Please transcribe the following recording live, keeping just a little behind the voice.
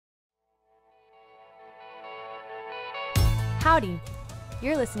Howdy!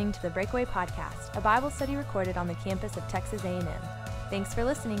 You're listening to the Breakaway Podcast, a Bible study recorded on the campus of Texas A&M. Thanks for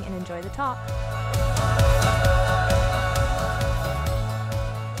listening and enjoy the talk.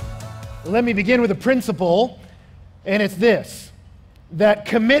 Let me begin with a principle, and it's this, that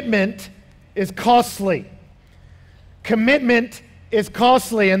commitment is costly. Commitment is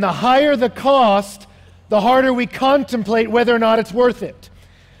costly, and the higher the cost, the harder we contemplate whether or not it's worth it.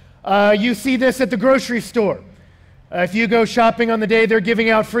 You see this at the grocery store. If you go shopping on the day they're giving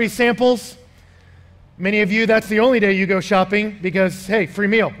out free samples, many of you, that's the only day you go shopping because, hey, free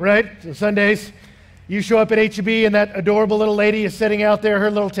meal, right? So Sundays, you show up at H-E-B and that adorable little lady is sitting out there, her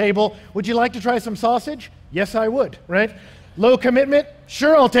little table. Would you like to try some sausage? Yes, I would, right? Low commitment?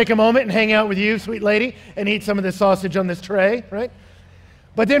 Sure, I'll take a moment and hang out with you, sweet lady, and eat some of this sausage on this tray, right?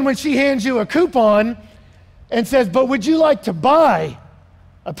 But then when she hands you a coupon and says, but would you like to buy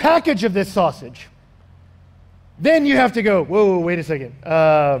a package of this sausage? Then you have to go, whoa, wait a second.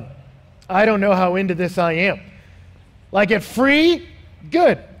 I don't know how into this I am. Like it free?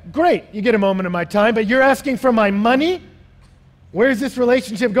 Good, great. You get a moment of my time, but you're asking for my money? Where's this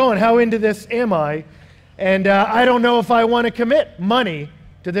relationship going? How into this am I? And I don't know if I want to commit money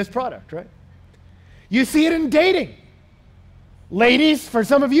to this product, right? You see it in dating. Ladies, for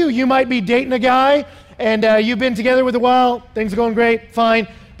some of you, you might be dating a guy and you've been together with a while, things are going great, fine.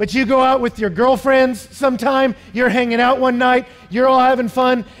 But you go out with your girlfriends sometime, you're hanging out one night, you're all having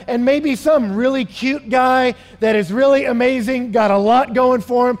fun, and maybe some really cute guy that is really amazing, got a lot going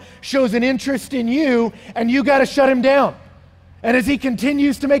for him, shows an interest in you, and you got to shut him down. And as he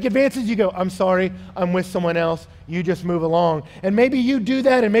continues to make advances, you go, I'm sorry, I'm with someone else, you just move along. And maybe you do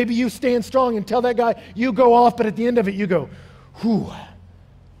that, and maybe you stand strong and tell that guy, you go off, but at the end of it, you go, whew,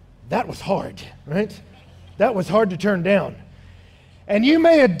 that was hard, right? That was hard to turn down. And you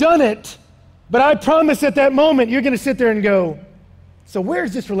may have done it, but I promise at that moment, you're going to sit there and go, so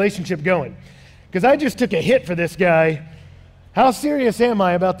where's this relationship going? Because I just took a hit for this guy. How serious am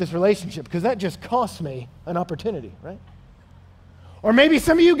I about this relationship? Because that just cost me an opportunity, right? Or maybe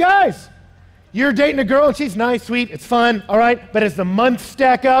some of you guys, you're dating a girl and she's nice, sweet, it's fun, all right? But as the months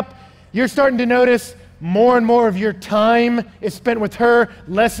stack up, you're starting to notice more and more of your time is spent with her,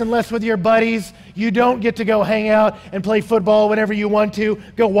 less and less with your buddies. You don't get to go hang out and play football whenever you want to,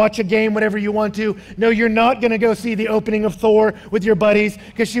 go watch a game whenever you want to. No, you're not going to go see the opening of Thor with your buddies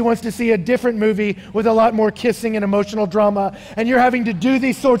because she wants to see a different movie with a lot more kissing and emotional drama. And you're having to do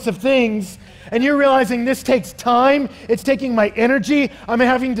these sorts of things, and you're realizing this takes time. It's taking my energy. I'm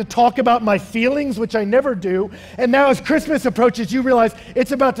having to talk about my feelings, which I never do. And now as Christmas approaches, you realize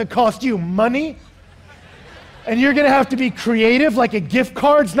it's about to cost you money. And you're going to have to be creative, like a gift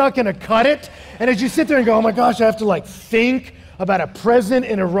card's not going to cut it. And as you sit there and go, oh my gosh, I have to think about a present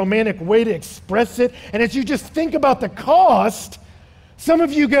in a romantic way to express it. And as you just think about the cost, some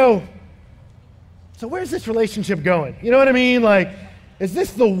of you go, so where's this relationship going? You know what I mean? Is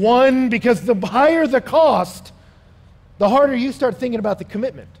this the one? Because the higher the cost, the harder you start thinking about the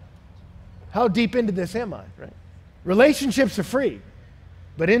commitment. How deep into this am I, right? Relationships are free,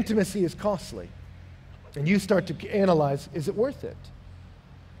 but intimacy is costly. And you start to analyze, is it worth it?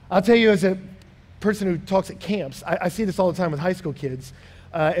 I'll tell you, as a person who talks at camps, I see this all the time with high school kids,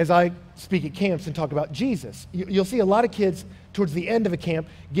 as I speak at camps and talk about Jesus. You'll see a lot of kids towards the end of a camp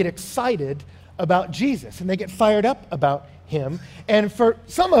get excited about Jesus, and they get fired up about him. And for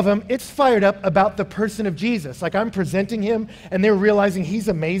some of them, it's fired up about the person of Jesus. Like I'm presenting him, and they're realizing he's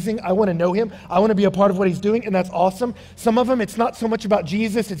amazing. I want to know him. I want to be a part of what he's doing, and that's awesome. Some of them, it's not so much about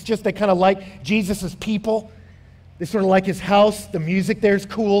Jesus. It's just they kind of like Jesus' people. They sort of like his house. The music there's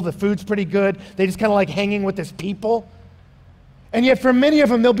cool. The food's pretty good. They just kind of like hanging with his people. And yet for many of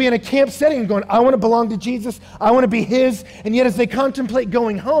them, they'll be in a camp setting and going, I want to belong to Jesus. I want to be his. And yet as they contemplate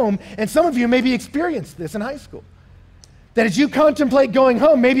going home, and some of you maybe experienced this in high school, that as you contemplate going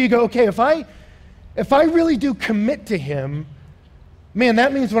home, maybe you go, okay, if I really do commit to him, man,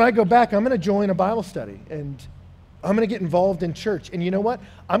 that means when I go back, I'm going to join a Bible study and I'm going to get involved in church. And you know what?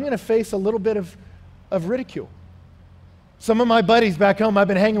 I'm going to face a little bit of ridicule. Some of my buddies back home I've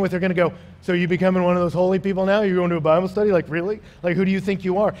been hanging with are going to go, so you becoming one of those holy people now? You're going to a Bible study? Like, really? Like, who do you think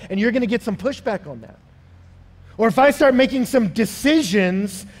you are? And you're going to get some pushback on that. Or if I start making some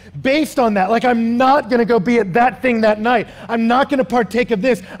decisions based on that, like I'm not going to go be at that thing that night. I'm not going to partake of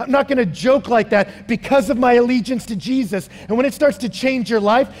this. I'm not going to joke like that because of my allegiance to Jesus. And when it starts to change your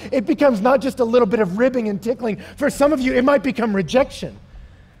life, it becomes not just a little bit of ribbing and tickling. For some of you, it might become rejection.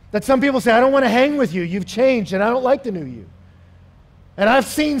 That some people say, I don't want to hang with you. You've changed and I don't like the new you. And I've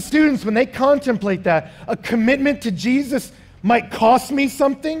seen students, when they contemplate that, a commitment to Jesus might cost me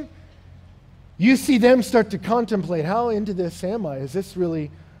something. you see them start to contemplate, how into this am I? Is this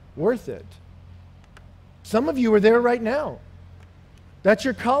really worth it? Some of you are there right now. That's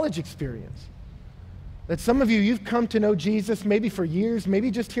your college experience. That some of you, you've come to know Jesus maybe for years,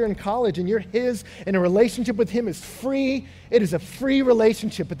 maybe just here in college, and you're his, and a relationship with him is free. It is a free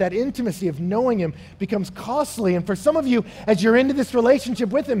relationship, but that intimacy of knowing him becomes costly. And for some of you, as you're into this relationship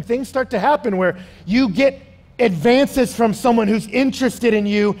with him, things start to happen where you get advances from someone who's interested in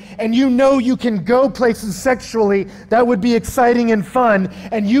you, and you know you can go places sexually that would be exciting and fun,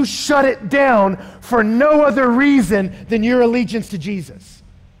 and you shut it down for no other reason than your allegiance to Jesus.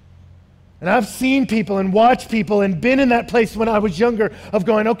 And I've seen people and watched people and been in that place when I was younger of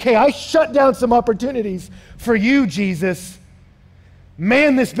going, okay, I shut down some opportunities for you, Jesus.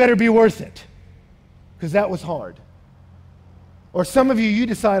 Man, this better be worth it, because that was hard. Or some of you, you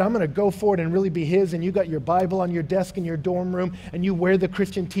decide, I'm going to go for it and really be his, and you got your Bible on your desk in your dorm room, and you wear the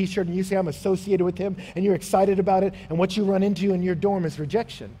Christian t-shirt, and you say, I'm associated with him, and you're excited about it, and what you run into in your dorm is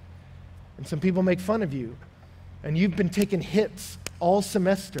rejection. And some people make fun of you, and you've been taking hits all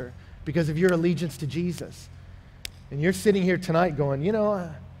semester because of your allegiance to Jesus. And you're sitting here tonight going, you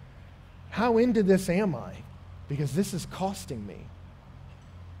know, how into this am I? Because this is costing me.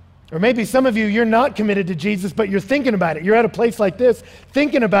 Or maybe some of you, you're not committed to Jesus, but you're thinking about it. You're at a place like this,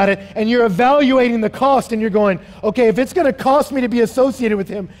 thinking about it, and you're evaluating the cost, and you're going, okay, if it's going to cost me to be associated with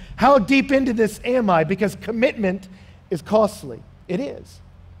him, how deep into this am I? Because commitment is costly. It is.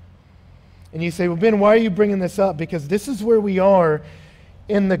 And you say, well, Ben, why are you bringing this up? Because this is where we are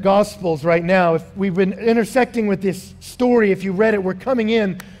in the Gospels right now. If we've been intersecting with this story, if you read it, we're coming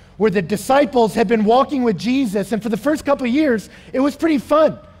in where the disciples had been walking with Jesus, and for the first couple of years, it was pretty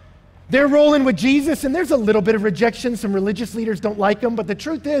fun. They're rolling with Jesus, and there's a little bit of rejection. Some religious leaders don't like him, but the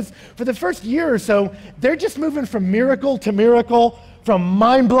truth is, for the first year or so, they're just moving from miracle to miracle, from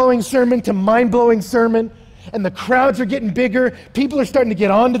mind-blowing sermon to mind-blowing sermon, and the crowds are getting bigger. People are starting to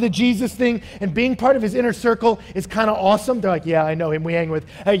get onto the Jesus thing, and being part of his inner circle is kind of awesome. They're like, yeah, I know him. We hang with.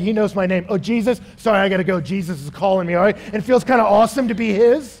 Hey, he knows my name. Oh, Jesus? Sorry, I got to go. Jesus is calling me, all right? And it feels kind of awesome to be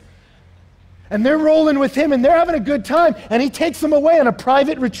his. And they're rolling with him, and they're having a good time, and he takes them away on a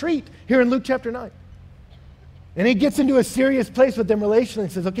private retreat here in Luke chapter 9. And he gets into a serious place with them relationally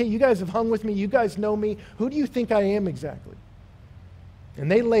and says, okay, you guys have hung with me. You guys know me. Who do you think I am exactly?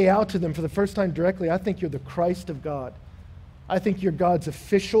 And they lay out to them for the first time directly, I think you're the Christ of God. I think you're God's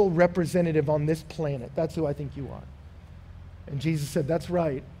official representative on this planet. That's who I think you are. And Jesus said, that's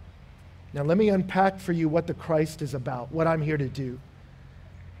right. Now let me unpack for you what the Christ is about, what I'm here to do.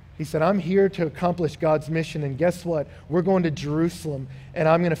 He said, I'm here to accomplish God's mission, and guess what? We're going to Jerusalem, and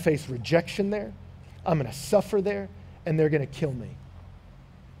I'm going to face rejection there. I'm going to suffer there, and they're going to kill me.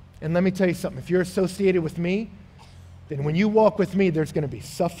 And let me tell you something. If you're associated with me, then when you walk with me, there's going to be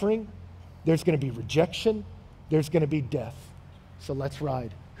suffering, there's going to be rejection, there's going to be death. So let's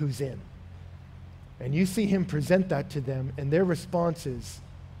ride. Who's in? And you see him present that to them, and their response is,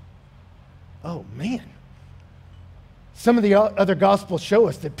 oh, man. Some of the other Gospels show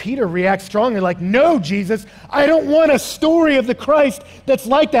us that Peter reacts strongly like, no, Jesus, I don't want a story of the Christ that's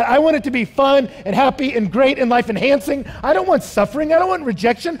like that. I want it to be fun and happy and great and life-enhancing. I don't want suffering. I don't want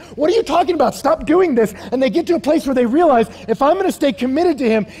rejection. What are you talking about? Stop doing this. And they get to a place where they realize, if I'm going to stay committed to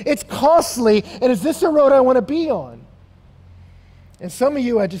him, it's costly, and is this a road I want to be on? And some of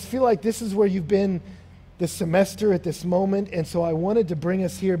you, I just feel like this is where you've been this semester at this moment, and so I wanted to bring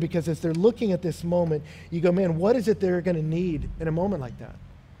us here because as they're looking at this moment, you go, man, what is it they're going to need in a moment like that?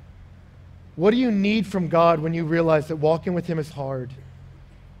 What do you need from God when you realize that walking with him is hard?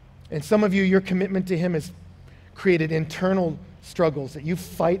 And some of you, your commitment to him has created internal struggles, that you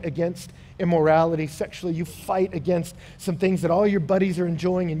fight against immorality sexually, you fight against some things that all your buddies are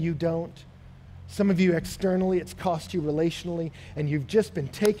enjoying and you don't. Some of you externally, it's cost you relationally, and you've just been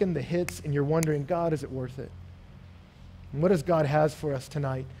taking the hits, and you're wondering, God, is it worth it? And what does God has for us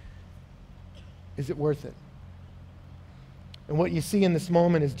tonight? Is it worth it? And what you see in this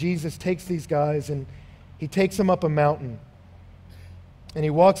moment is Jesus takes these guys, and he takes them up a mountain. And he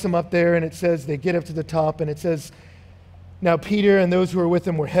walks them up there, and it says they get up to the top, and it says, now Peter and those who were with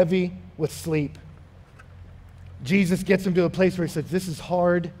him were heavy with sleep. Jesus gets them to a place where he says, this is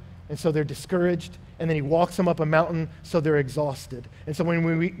hard. And so they're discouraged, and then he walks them up a mountain, so they're exhausted. And so when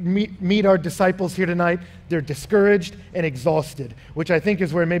we meet our disciples here tonight, they're discouraged and exhausted, which I think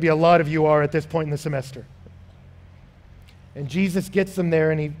is where maybe a lot of you are at this point in the semester. And Jesus gets them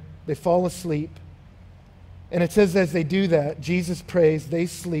there, and they fall asleep. And it says as they do that, Jesus prays, they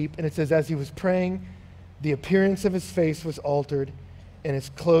sleep, and it says as he was praying, the appearance of his face was altered, and his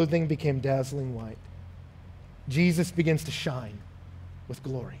clothing became dazzling white. Jesus begins to shine with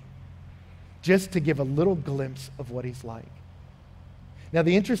glory. just to give a little glimpse of what he's like. Now,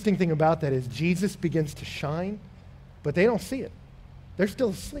 the interesting thing about that is Jesus begins to shine, but they don't see it. They're still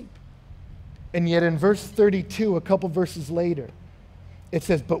asleep. And yet in verse 32, a couple verses later, it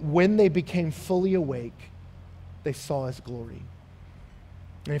says, but when they became fully awake, they saw his glory.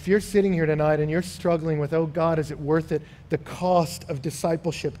 And if you're sitting here tonight and you're struggling with, oh God, is it worth it? The cost of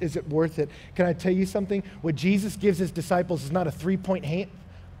discipleship, is it worth it? Can I tell you something? What Jesus gives his disciples is not a three-point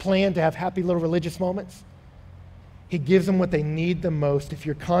plan to have happy little religious moments. He gives them what they need the most. If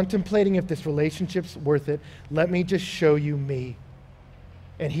you're contemplating if this relationship's worth it, let me just show you me.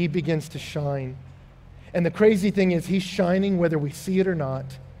 And he begins to shine. And the crazy thing is he's shining whether we see it or not.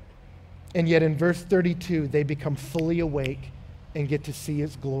 And yet in verse 32, they become fully awake and get to see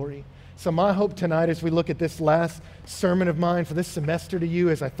his glory. So my hope tonight as we look at this last sermon of mine for this semester to you,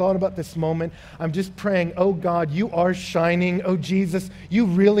 as I thought about this moment, I'm just praying, oh God, you are shining. Oh Jesus, you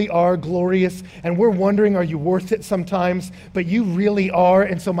really are glorious. And we're wondering, are you worth it sometimes? But you really are.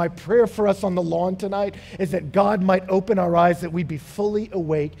 And so my prayer for us on the lawn tonight is that God might open our eyes, that we'd be fully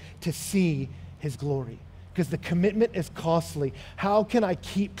awake to see his glory. Because the commitment is costly. How can I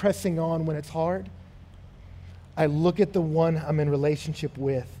keep pressing on when it's hard? I look at the one I'm in relationship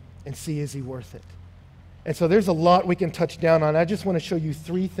with and see, is he worth it? And so there's a lot we can touch down on. I just want to show you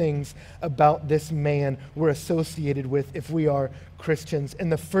 3 things about this man we're associated with if we are Christians.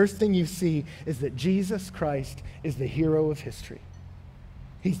 And the first thing you see is that Jesus Christ is the hero of history.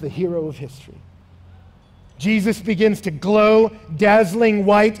 He's the hero of history. Jesus begins to glow, dazzling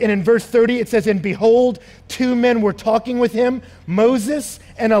white. And in verse 30, it says, and behold, 2 men were talking with him, Moses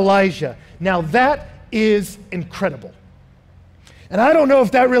and Elijah. Now that is incredible. And I don't know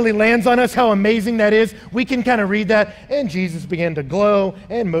if that really lands on us, how amazing that is. We can kind of read that, and Jesus began to glow,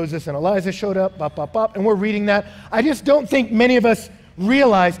 and Moses and Elijah showed up, bop, bop, bop, and we're reading that. I just don't think many of us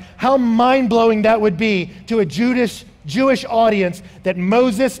realize how mind-blowing that would be to a Jewish audience that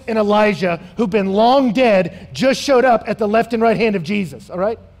Moses and Elijah, who've been long dead, just showed up at the left and right hand of Jesus, all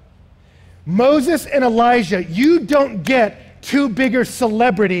right? Moses and Elijah, you don't get 2 bigger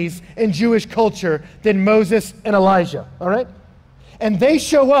celebrities in Jewish culture than Moses and Elijah, all right? And they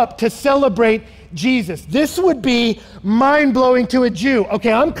show up to celebrate Jesus. This would be mind-blowing to a Jew.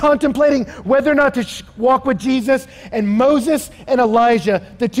 Okay, I'm contemplating whether or not to walk with Jesus, and Moses and Elijah,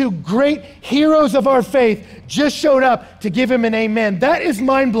 the 2 great heroes of our faith, just showed up to give him an amen. That is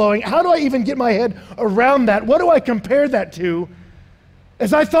mind-blowing. How do I even get my head around that? What do I compare that to?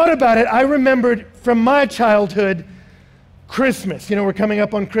 As I thought about it, I remembered from my childhood, Christmas. You know, we're coming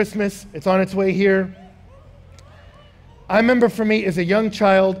up on Christmas. It's on its way here. I remember for me as a young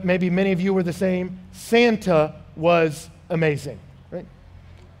child, maybe many of you were the same, Santa was amazing, right?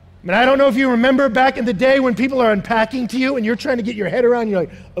 I mean, I don't know if you remember back in the day when people are unpacking to you and you're trying to get your head around, you're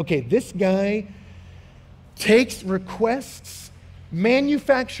like, okay, this guy takes requests,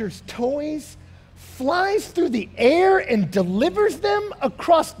 manufactures toys, flies through the air and delivers them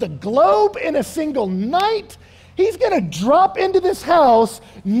across the globe in a single night. He's going to drop into this house,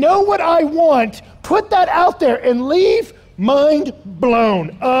 know what I want, put that out there, and leave mind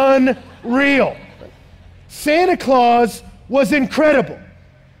blown. Unreal. Santa Claus was incredible.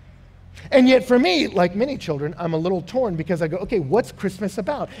 And yet for me, like many children, I'm a little torn because I go, okay, what's Christmas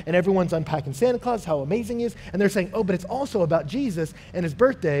about? And everyone's unpacking Santa Claus, how amazing he is. And they're saying, oh, but it's also about Jesus and his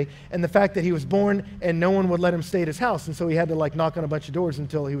birthday and the fact that he was born and no one would let him stay at his house. And so he had to like knock on a bunch of doors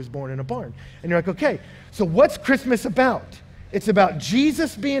until he was born in a barn. And you're like, okay, so what's Christmas about? It's about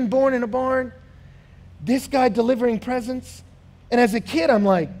Jesus being born in a barn, this guy delivering presents. And as a kid, I'm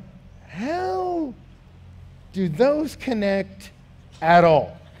like, how do those connect at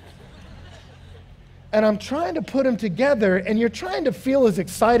all? And I'm trying to put them together, and you're trying to feel as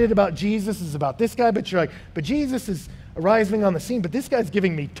excited about Jesus as about this guy, but you're like, but Jesus is arriving on the scene, but this guy's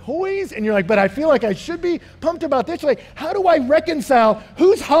giving me toys, and you're like, but I feel like I should be pumped about this. You're like, how do I reconcile?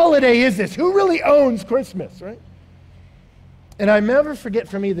 Whose holiday is this? Who really owns Christmas, right? And I never forget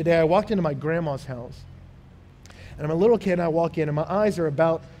for me the day I walked into my grandma's house, and I'm a little kid, and I walk in, and my eyes are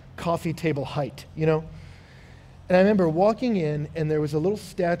about coffee table height, you know? And I remember walking in, and there was a little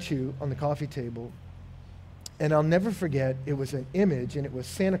statue on the coffee table. And I'll never forget, it was an image, and it was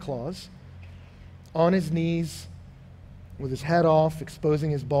Santa Claus on his knees with his hat off, exposing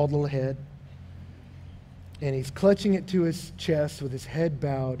his bald little head. And he's clutching it to his chest with his head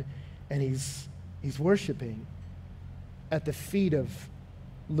bowed, and he's worshiping at the feet of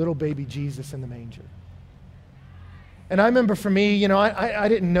little baby Jesus in the manger. And I remember for me, you know, I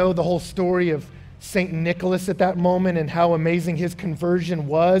didn't know the whole story of St. Nicholas at that moment and how amazing his conversion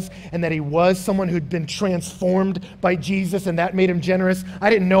was, and that he was someone who'd been transformed by Jesus, and that made him generous.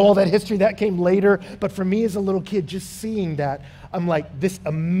 I didn't know all that history. That came later. But for me as a little kid, just seeing that, I'm like, this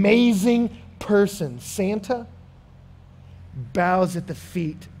amazing person, Santa, bows at the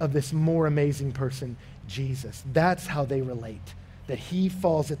feet of this more amazing person, Jesus. That's how they relate, that he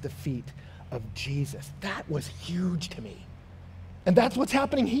falls at the feet of Jesus. That was huge to me. And that's what's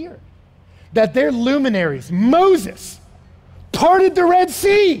happening here. That their luminaries, Moses, parted the Red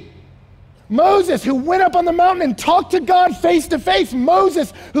Sea. Moses, who went up on the mountain and talked to God face to face.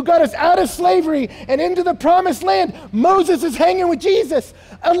 Moses, who got us out of slavery and into the promised land. Moses is hanging with Jesus.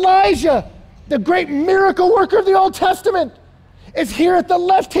 Elijah, the great miracle worker of the Old Testament, is here at the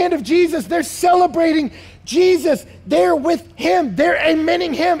left hand of Jesus. They're celebrating Jesus. They're with him. They're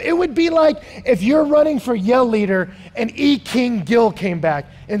amening him. It would be like if you're running for Yell leader and E. King Gill came back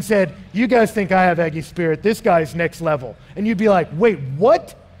and said, you guys think I have Aggie spirit. This guy's next level. And you'd be like, wait,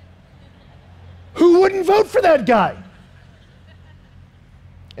 what? Who wouldn't vote for that guy?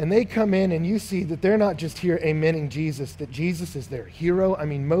 And they come in and you see that they're not just here amening Jesus, that Jesus is their hero. I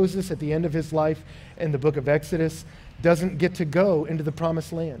mean, Moses at the end of his life in the book of Exodus doesn't get to go into the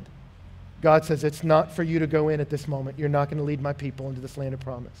promised land. God says, it's not for you to go in at this moment. You're not going to lead my people into this land of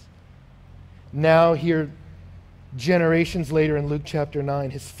promise. Now here, generations later in Luke chapter 9,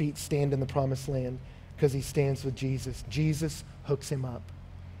 his feet stand in the promised land because he stands with Jesus. Jesus hooks him up.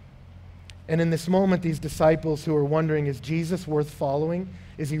 And in this moment, these disciples who are wondering, is Jesus worth following?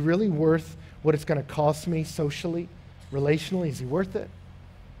 Is he really worth what it's going to cost me socially, relationally? Is he worth it?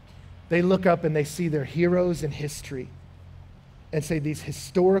 They look up and they see their heroes in history and say, these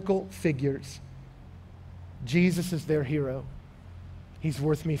historical figures, Jesus is their hero. He's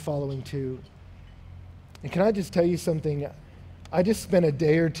worth me following too. And can I just tell you something? I just spent a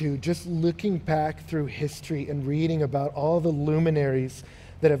day or two just looking back through history and reading about all the luminaries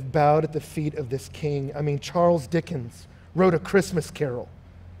that have bowed at the feet of this king. I mean, Charles Dickens wrote A Christmas Carol,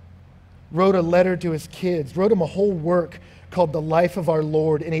 wrote a letter to his kids, wrote him a whole work called The Life of Our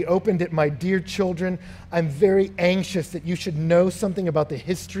Lord, and he opened it, my dear children, I'm very anxious that you should know something about the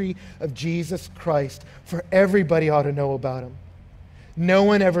history of Jesus Christ, for everybody ought to know about him. No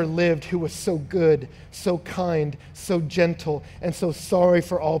one ever lived who was so good, so kind, so gentle, and so sorry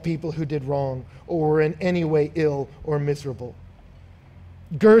for all people who did wrong or were in any way ill or miserable.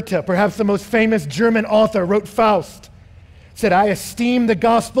 Goethe, perhaps the most famous German author, wrote Faust, said, I esteem the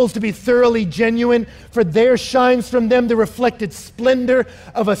Gospels to be thoroughly genuine, for there shines from them the reflected splendor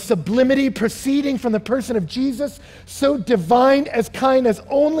of a sublimity proceeding from the person of Jesus, so divine as kind as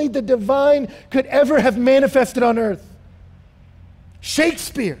only the divine could ever have manifested on earth.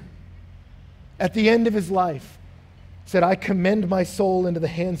 Shakespeare, at the end of his life, said, I commend my soul into the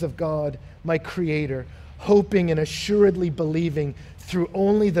hands of God, my Creator, hoping and assuredly believing through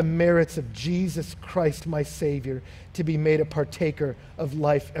only the merits of Jesus Christ, my Savior, to be made a partaker of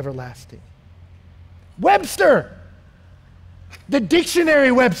life everlasting. Webster, the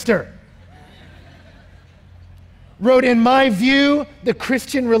dictionary Webster, wrote, in my view, the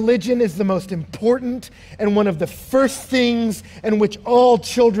Christian religion is the most important and one of the first things in which all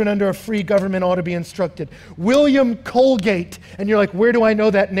children under a free government ought to be instructed. William Colgate. And you're like, where do I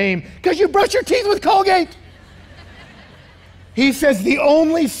know that name? Because you brush your teeth with Colgate. He says the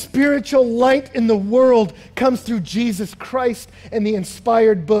only spiritual light in the world comes through Jesus Christ and the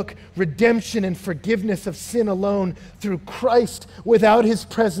inspired book, redemption and forgiveness of sin alone through Christ. Without his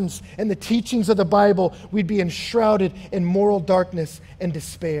presence and the teachings of the Bible, we'd be enshrouded in moral darkness and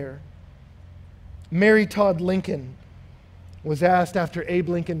despair. Mary Todd Lincoln was asked after Abe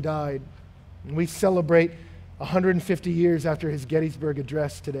Lincoln died, and we celebrate 150 years after his Gettysburg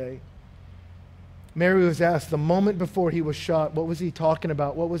Address today. Mary was asked the moment before he was shot, what was he talking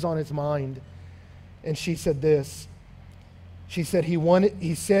about? What was on his mind? And she said this. She said he wanted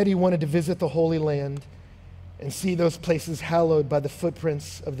to visit the Holy Land and see those places hallowed by the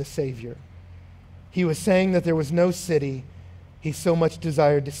footprints of the Savior. He was saying that there was no city he so much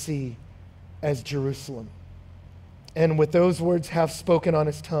desired to see as Jerusalem. And with those words half spoken on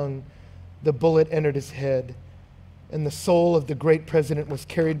his tongue, the bullet entered his head, and the soul of the great president was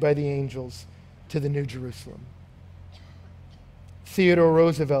carried by the angels to the New Jerusalem. Theodore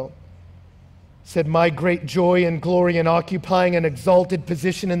Roosevelt said, my great joy and glory in occupying an exalted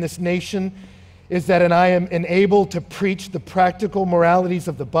position in this nation is that I am enabled to preach the practical moralities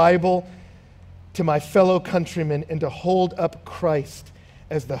of the Bible to my fellow countrymen and to hold up Christ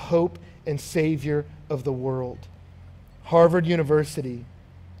as the hope and Savior of the world. Harvard University,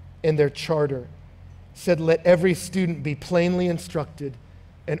 in their charter, said, let every student be plainly instructed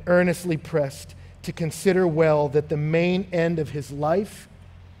and earnestly pressed to consider well that the main end of his life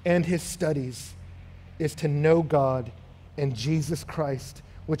and his studies is to know God and Jesus Christ,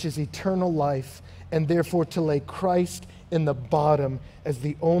 which is eternal life, and therefore to lay Christ in the bottom as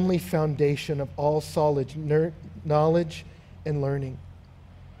the only foundation of all solid knowledge and learning.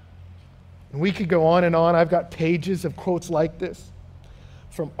 And we could go on and on. I've got pages of quotes like this,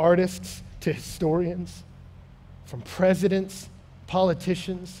 from artists to historians, from presidents,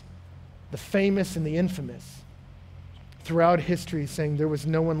 politicians, the famous and the infamous, throughout history, saying there was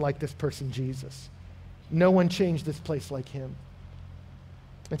no one like this person, Jesus. No one changed this place like him.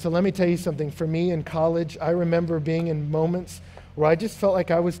 And so let me tell you something. For me in college, I remember being in moments where I just felt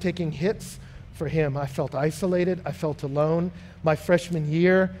like I was taking hits for him. I felt isolated. I felt alone. My freshman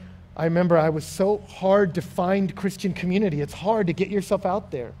year, I remember I was so hard to find Christian community. It's hard to get yourself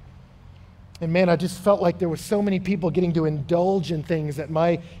out there. And man, I just felt like there were so many people getting to indulge in things that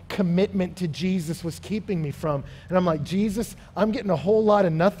my commitment to Jesus was keeping me from. And I'm like, Jesus, I'm getting a whole lot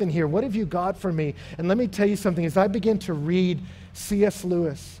of nothing here. What have you got for me? And let me tell you something. As I began to read C.S.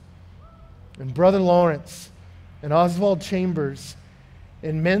 Lewis and Brother Lawrence and Oswald Chambers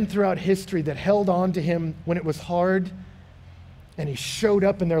and men throughout history that held on to him when it was hard and he showed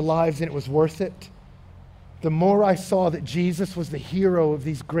up in their lives and it was worth it, the more I saw that Jesus was the hero of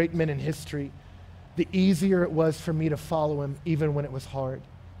these great men in history, the easier it was for me to follow him even when it was hard.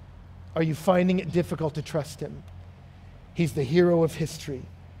 Are you finding it difficult to trust him? He's the hero of history.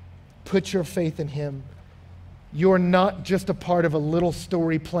 Put your faith in him. You're not just a part of a little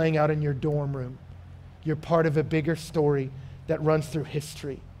story playing out in your dorm room. You're part of a bigger story that runs through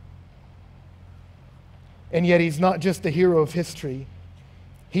history. And yet he's not just the hero of history.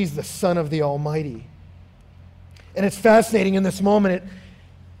 He's the Son of the Almighty. And it's fascinating in this moment,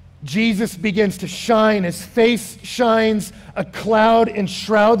 Jesus begins to shine. His face shines. A cloud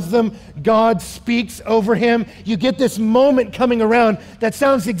enshrouds them. God speaks over him. You get this moment coming around that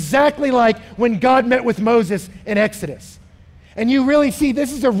sounds exactly like when God met with Moses in Exodus. And you really see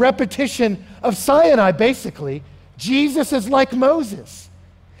this is a repetition of Sinai, basically. Jesus is like Moses.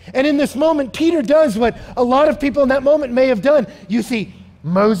 And in this moment, Peter does what a lot of people in that moment may have done. You see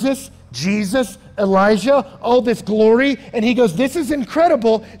Moses, Jesus, Elijah, all this glory, and he goes, this is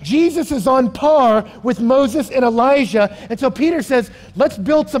incredible. Jesus is on par with Moses and Elijah. And so Peter says, let's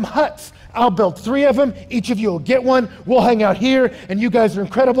build some huts. I'll build 3 of them. Each of you will get one. We'll hang out here, and you guys are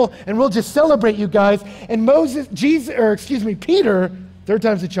incredible, and we'll just celebrate you guys. And Peter, third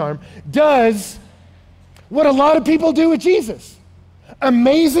time's the charm, does what a lot of people do with Jesus.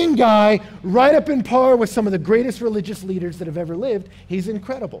 Amazing guy, right up in par with some of the greatest religious leaders that have ever lived. He's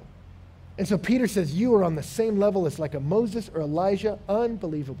incredible. And so Peter says, you are on the same level as like a Moses or Elijah.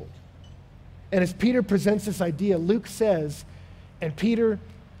 Unbelievable. And as Peter presents this idea, Luke says, and Peter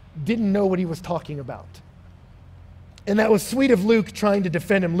didn't know what he was talking about. And that was sweet of Luke trying to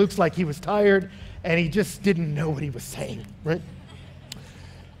defend him. Luke's like he was tired and he just didn't know what he was saying, right?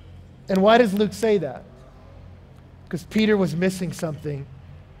 And why does Luke say that? Because Peter was missing something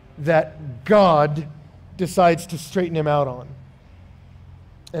that God decides to straighten him out on.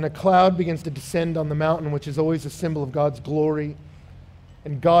 And a cloud begins to descend on the mountain, which is always a symbol of God's glory.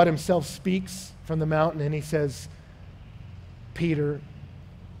 And God himself speaks from the mountain and he says, Peter,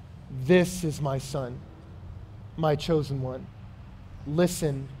 this is my son, my chosen one.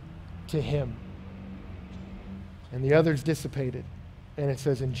 Listen to him. And the others dissipated. And it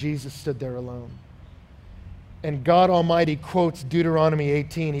says, and Jesus stood there alone. And God Almighty quotes Deuteronomy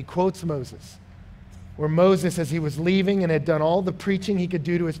 18. He quotes Moses, where Moses, as he was leaving and had done all the preaching he could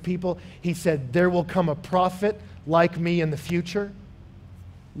do to his people, he said, there will come a prophet like me in the future.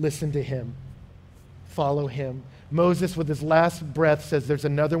 Listen to him. Follow him. Moses, with his last breath, says, there's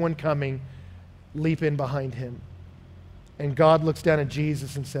another one coming. Leap in behind him. And God looks down at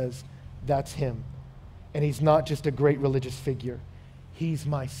Jesus and says, that's him. And he's not just a great religious figure. He's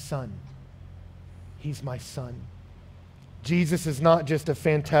my son. He's my son. Jesus is not just a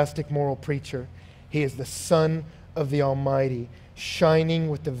fantastic moral preacher. He is the Son of the Almighty, shining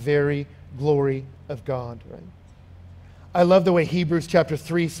with the very glory of God. Right? I love the way Hebrews chapter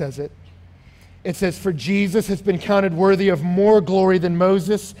 3 says it. It says, for Jesus has been counted worthy of more glory than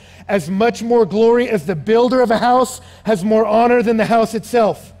Moses, as much more glory as the builder of a house has more honor than the house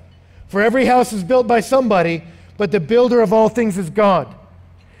itself. For every house is built by somebody, but the builder of all things is God.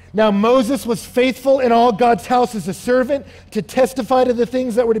 Now Moses was faithful in all God's house as a servant to testify to the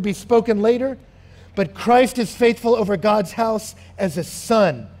things that were to be spoken later. But Christ is faithful over God's house as a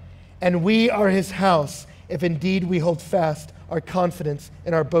son, and we are his house, if indeed we hold fast our confidence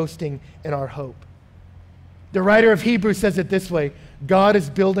and our boasting and our hope. The writer of Hebrews says it this way, God is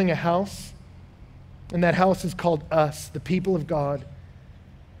building a house, And that house is called us, the people of God.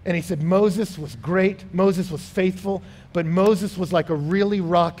 And he said Moses was great, Moses was faithful, but Moses was like a really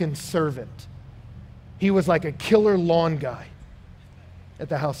rockin' servant. He was like a killer lawn guy at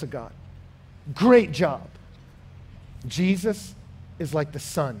the house of God. Great job. Jesus is like the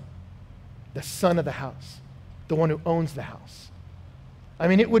son of the house, the one who owns the house. I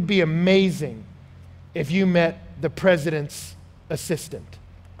mean, it would be amazing if you met the president's assistant.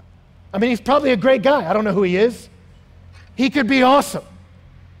 I mean, he's probably a great guy. I don't know who he is. He could be awesome.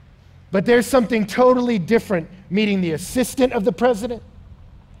 But there's something totally different meeting the assistant of the president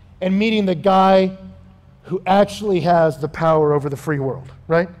and meeting the guy who actually has the power over the free world,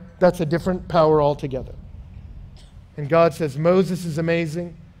 right? That's a different power altogether. And God says, Moses is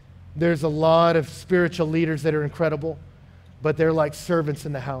amazing. There's a lot of spiritual leaders that are incredible, but they're like servants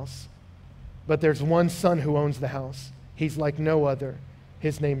in the house. But there's one son who owns the house. He's like no other.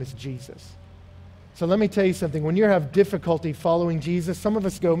 His name is Jesus. So let me tell you something. When you have difficulty following Jesus, some of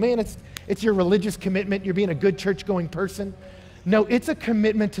us go, man, it's your religious commitment. You're being a good church-going person. No, it's a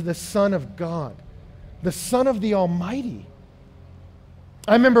commitment to the Son of God, the Son of the Almighty.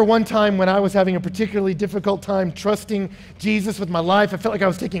 I remember one time when I was having a particularly difficult time trusting Jesus with my life. I felt like I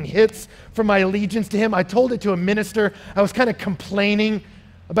was taking hits from my allegiance to him. I told it to a minister. I was kind of complaining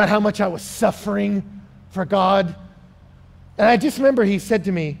about how much I was suffering for God. And I just remember he said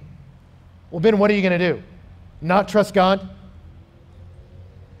to me, well, Ben, what are you going to do? Not trust God? And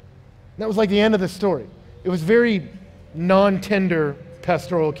that was like the end of the story. It was very non-tender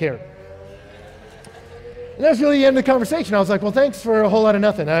pastoral care. And that was really the end of the conversation. I was like, well, thanks for a whole lot of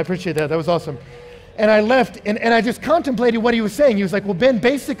nothing. I appreciate that. That was awesome. And I left, and I just contemplated what he was saying. He was like, well, Ben,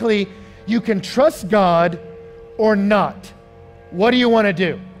 basically, you can trust God or not. What do you want to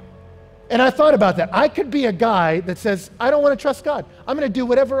do? And I thought about that. I could be a guy that says, I don't want to trust God. I'm going to do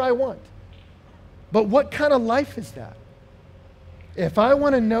whatever I want. But what kind of life is that? If I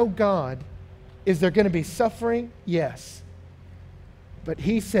want to know God, is there going to be suffering? Yes. But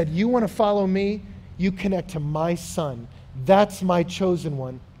he said, you want to follow me? You connect to my son. That's my chosen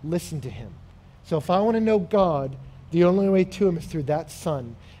one. Listen to him. So if I want to know God, the only way to him is through that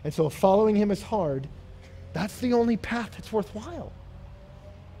son. And so if following him is hard, that's the only path that's worthwhile.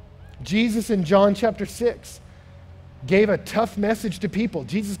 Jesus in John chapter 6 gave a tough message to people.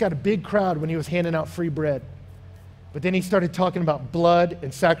 Jesus got a big crowd when he was handing out free bread. But then he started talking about blood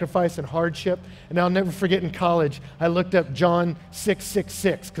and sacrifice and hardship. And I'll never forget in college, I looked up John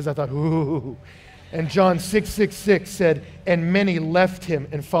 6:66 because I thought, ooh. And John 6:66 said, and many left him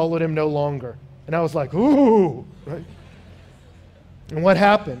and followed him no longer. And I was like, ooh, right? And what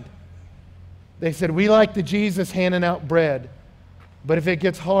happened? They said, we like the Jesus handing out bread, but if it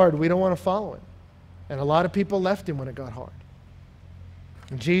gets hard, we don't want to follow him. And a lot of people left him when it got hard.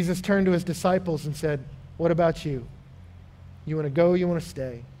 And Jesus turned to his disciples and said, what about you? You want to go, you want to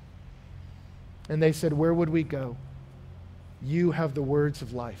stay? And they said, where would we go? You have the words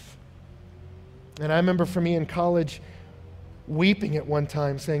of life. And I remember for me in college, weeping at one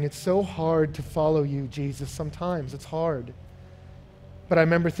time, saying, it's so hard to follow you, Jesus. Sometimes it's hard. But I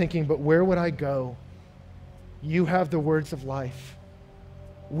remember thinking, but where would I go? You have the words of life.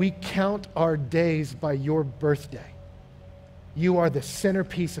 We count our days by your birthday. You are the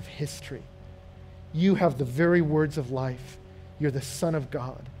centerpiece of history. You have the very words of life. You're the Son of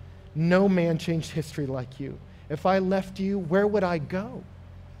God. No man changed history like you. If I left you, where would I go?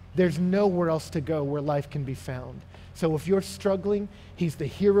 There's nowhere else to go where life can be found. So if you're struggling, he's the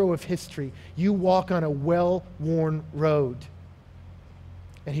hero of history. You walk on a well-worn road,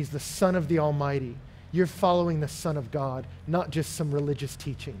 and he's the Son of the Almighty. You're following the Son of God, not just some religious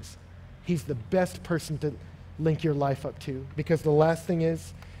teachings. He's the best person to link your life up to, because the last thing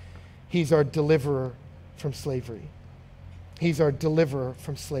is, he's our deliverer from slavery. He's our deliverer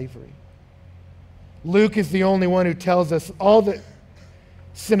from slavery. Luke is the only one who tells us. All the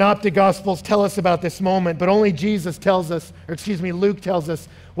synoptic gospels tell us about this moment, but only Jesus tells us, Luke tells us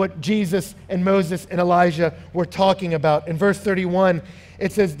what Jesus and Moses and Elijah were talking about. In verse 31,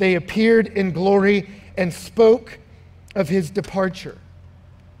 it says, they appeared in glory and spoke of his departure,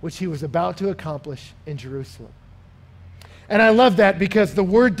 which he was about to accomplish in Jerusalem. And I love that because the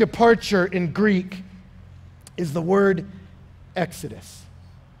word departure in Greek is the word Exodus.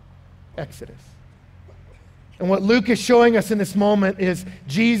 Exodus. And what Luke is showing us in this moment is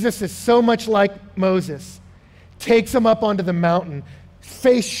Jesus is so much like Moses, takes him up onto the mountain,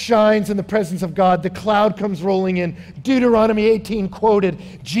 face shines in the presence of God. The cloud comes rolling in. Deuteronomy 18 quoted,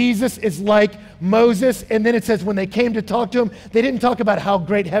 Jesus is like Moses. And then it says when they came to talk to him, they didn't talk about how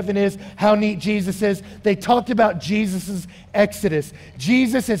great heaven is, how neat Jesus is. They talked about Jesus' exodus.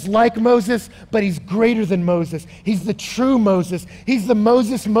 Jesus is like Moses, but he's greater than Moses. He's the true Moses. He's the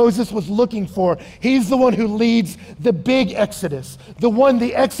Moses Moses was looking for. He's the one who leads the big exodus.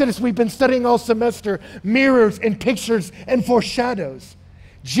 The exodus we've been studying all semester, mirrors and pictures and foreshadows.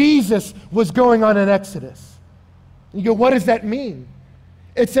 Jesus was going on an exodus. You go, what does that mean?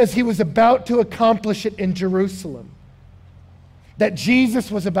 It says he was about to accomplish it in Jerusalem. That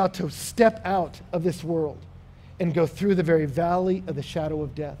Jesus was about to step out of this world and go through the very valley of the shadow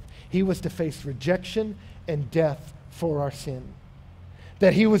of death. He was to face rejection and death for our sin.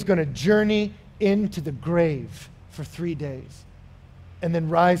 That he was going to journey into the grave for 3 days and then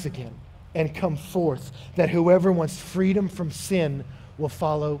rise again and come forth. That whoever wants freedom from sin will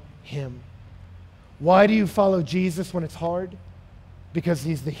follow him. Why do you follow Jesus when it's hard? Because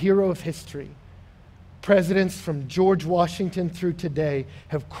he's the hero of history. Presidents from George Washington through today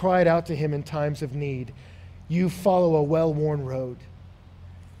have cried out to him in times of need. You follow a well-worn road.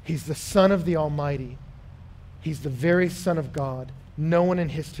 He's the Son of the Almighty. He's the very Son of God. No one in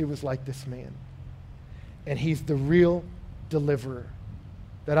history was like this man. And he's the real deliverer.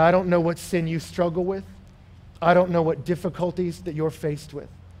 That I don't know what sin you struggle with. I don't know what difficulties that you're faced with.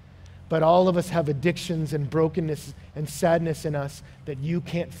 But all of us have addictions and brokenness and sadness in us that you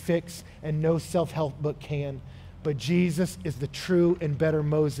can't fix and no self-help book can. But Jesus is the true and better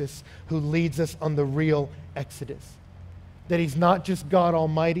Moses who leads us on the real Exodus. That he's not just God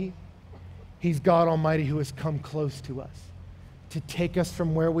Almighty, he's God Almighty who has come close to us to take us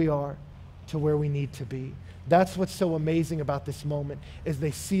from where we are to where we need to be. That's what's so amazing about this moment, is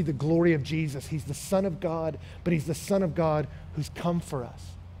they see the glory of Jesus. He's the Son of God, but he's the Son of God who's come for us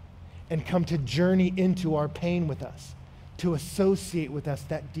and come to journey into our pain with us, to associate with us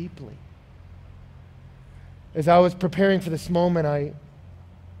that deeply. As I was preparing for this moment, I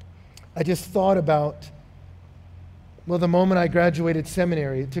just thought about, well, the moment I graduated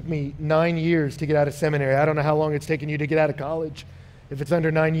seminary. It took me 9 years to get out of seminary. I don't know how long it's taken you to get out of college. If it's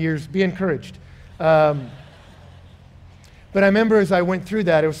under 9 years, be encouraged. But I remember as I went through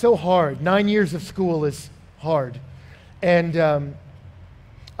that, it was so hard. 9 years of school is hard. And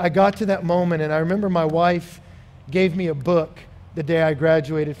I got to that moment, and I remember my wife gave me a book the day I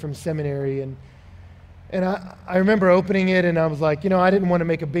graduated from seminary. And I remember opening it, and I was like, I didn't want to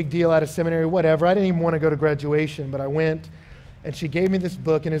make a big deal out of seminary, whatever. I didn't even want to go to graduation, but I went. And she gave me this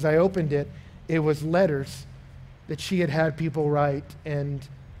book, and as I opened it, it was letters that she had had people write. And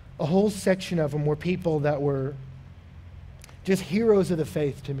a whole section of them were people that were just heroes of the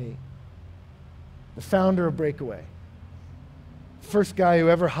faith to me. The founder of Breakaway. First guy who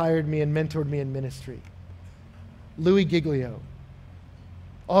ever hired me and mentored me in ministry. Louis Giglio.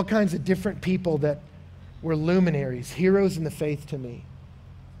 All kinds of different people that were luminaries, heroes in the faith to me.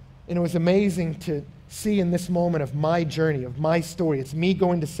 And it was amazing to see in this moment of my journey, of my story. It's me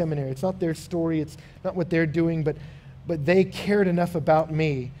going to seminary. It's not their story. It's not what they're doing, but they cared enough about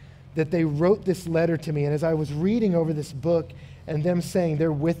me that they wrote this letter to me. And as I was reading over this book and them saying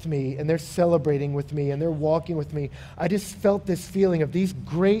they're with me and they're celebrating with me and they're walking with me, I just felt this feeling of these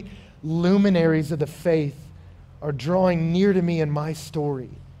great luminaries of the faith are drawing near to me in my story.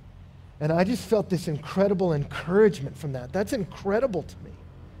 And I just felt this incredible encouragement from that. That's incredible to me.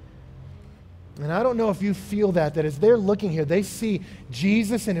 And I don't know if you feel that as they're looking here, they see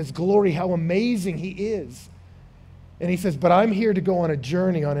Jesus in his glory, how amazing he is. And he says, but I'm here to go on a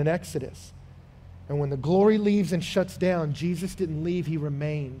journey, on an exodus. And when the glory leaves and shuts down, Jesus didn't leave, he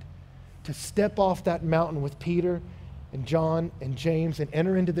remained to step off that mountain with Peter and John and James and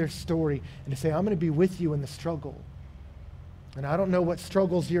enter into their story and to say, I'm going to be with you in the struggle. And I don't know what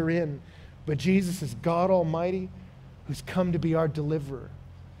struggles you're in, but Jesus is God Almighty who's come to be our deliverer,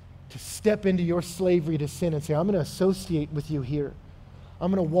 to step into your slavery to sin and say, I'm going to associate with you here.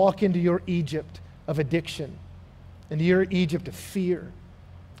 I'm going to walk into your Egypt of addiction, into your Egypt of fear,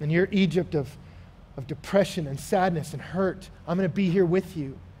 and your Egypt of depression and sadness and hurt. I'm going to be here with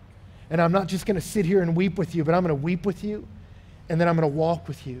you. And I'm not just going to sit here and weep with you, but I'm going to weep with you, and then I'm going to walk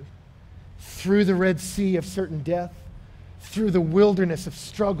with you through the Red Sea of certain death, through the wilderness of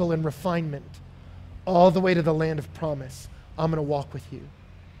struggle and refinement, all the way to the land of promise. I'm going to walk with you.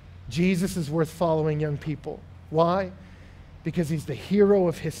 Jesus is worth following, young people. Why? Because he's the hero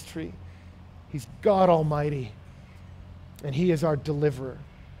of history. He's God Almighty. And he is our deliverer.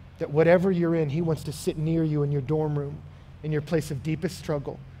 That whatever you're in, he wants to sit near you in your dorm room, in your place of deepest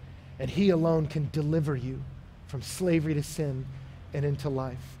struggle. And he alone can deliver you from slavery to sin and into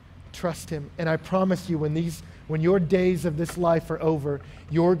life. Trust him. And I promise you, when your days of this life are over,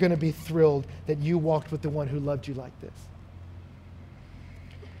 you're going to be thrilled that you walked with the one who loved you like this.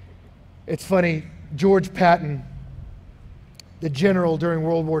 It's funny, George Patton, the general during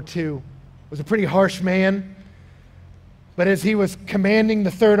World War II, was a pretty harsh man. But as he was commanding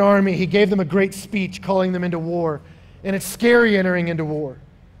the Third Army, he gave them a great speech calling them into war. And it's scary entering into war.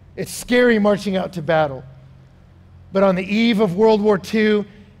 It's scary marching out to battle. But on the eve of World War II,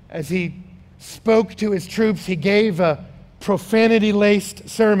 as he spoke to his troops, he gave a profanity-laced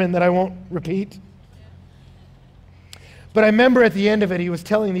sermon that I won't repeat. But I remember at the end of it, he was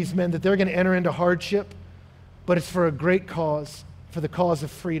telling these men that they're going to enter into hardship, but it's for a great cause, for the cause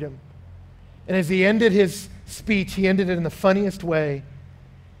of freedom. And as he ended his speech, he ended it in the funniest way.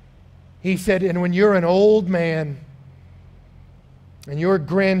 He said, and when you're an old man and your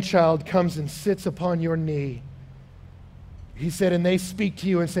grandchild comes and sits upon your knee, he said, and they speak to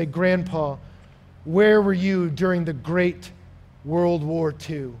you and say, Grandpa, where were you during the great World War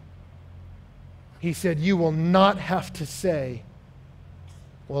II? He said, you will not have to say,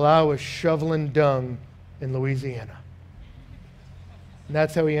 well, I was shoveling dung in Louisiana. And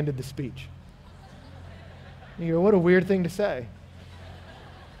that's how he ended the speech. You go, what a weird thing to say.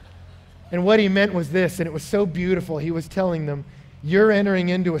 And what he meant was this, and it was so beautiful. He was telling them, you're entering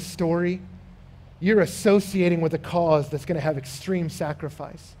into a story. You're associating with a cause that's going to have extreme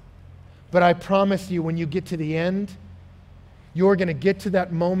sacrifice. But I promise you, when you get to the end, you're going to get to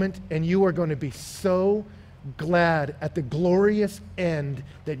that moment and you are going to be so glad at the glorious end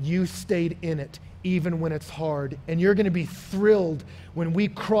that you stayed in it, even when it's hard. And you're going to be thrilled when we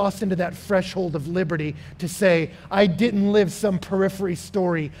cross into that threshold of liberty to say, I didn't live some periphery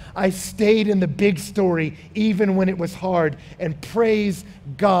story. I stayed in the big story, even when it was hard. And praise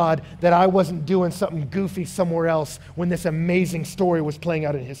God that I wasn't doing something goofy somewhere else when this amazing story was playing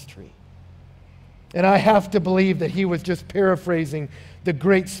out in history. And I have to believe that he was just paraphrasing the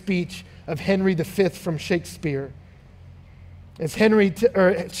great speech of Henry V from Shakespeare. As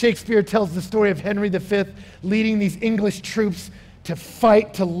Shakespeare tells the story of Henry V leading these English troops to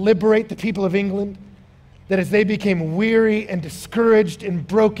fight to liberate the people of England, that as they became weary and discouraged and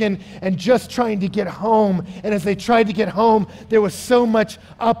broken and just trying to get home, and as they tried to get home, there was so much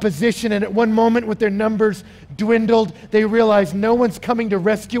opposition, and at one moment with their numbers dwindled, they realized no one's coming to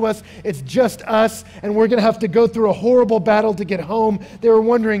rescue us, it's just us, and we're going to have to go through a horrible battle to get home. They were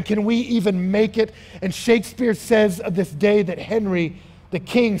wondering, can we even make it? And Shakespeare says of this day that Henry, the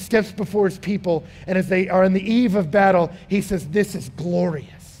king, steps before his people, and as they are on the eve of battle, he says, this is glorious.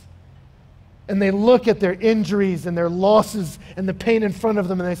 And they look at their injuries and their losses and the pain in front of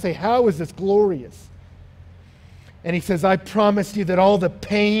them, and they say, how is this glorious? And he says, I promise you that all the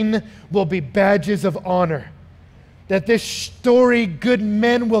pain will be badges of honor. That this story good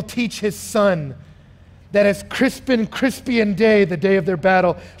men will teach his son, that as Crispian day, the day of their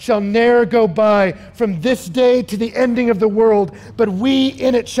battle, shall ne'er go by from this day to the ending of the world, but we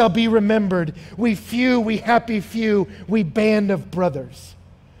in it shall be remembered. We few, we happy few, we band of brothers.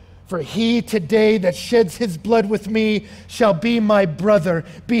 For he today that sheds his blood with me shall be my brother.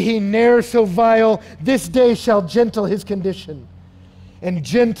 Be he ne'er so vile, this day shall gentle his condition. And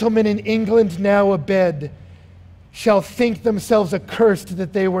gentlemen in England now abed shall think themselves accursed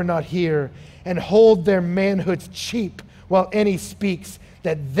that they were not here, and hold their manhoods cheap while any speaks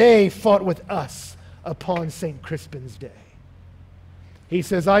that they fought with us upon St. Crispin's day. He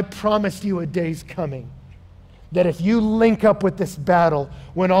says, I promise you a day's coming that if you link up with this battle,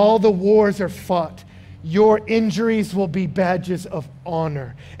 when all the wars are fought, your injuries will be badges of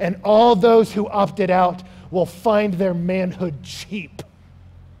honor, and all those who opted out will find their manhood cheap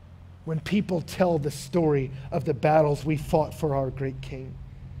when people tell the story of the battles we fought for our great King.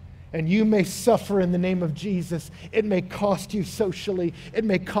 And you may suffer in the name of Jesus. It may cost you socially. It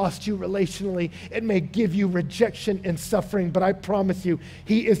may cost you relationally. It may give you rejection and suffering. But I promise you,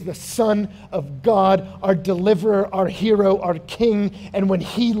 he is the Son of God, our deliverer, our hero, our King. And when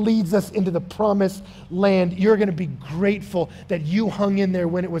he leads us into the promised land, you're going to be grateful that you hung in there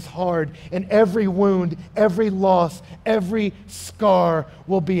when it was hard. And every wound, every loss, every scar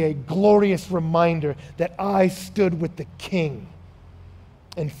will be a glorious reminder that I stood with the King.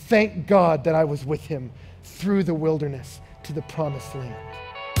 And thank God that I was with him through the wilderness to the promised land.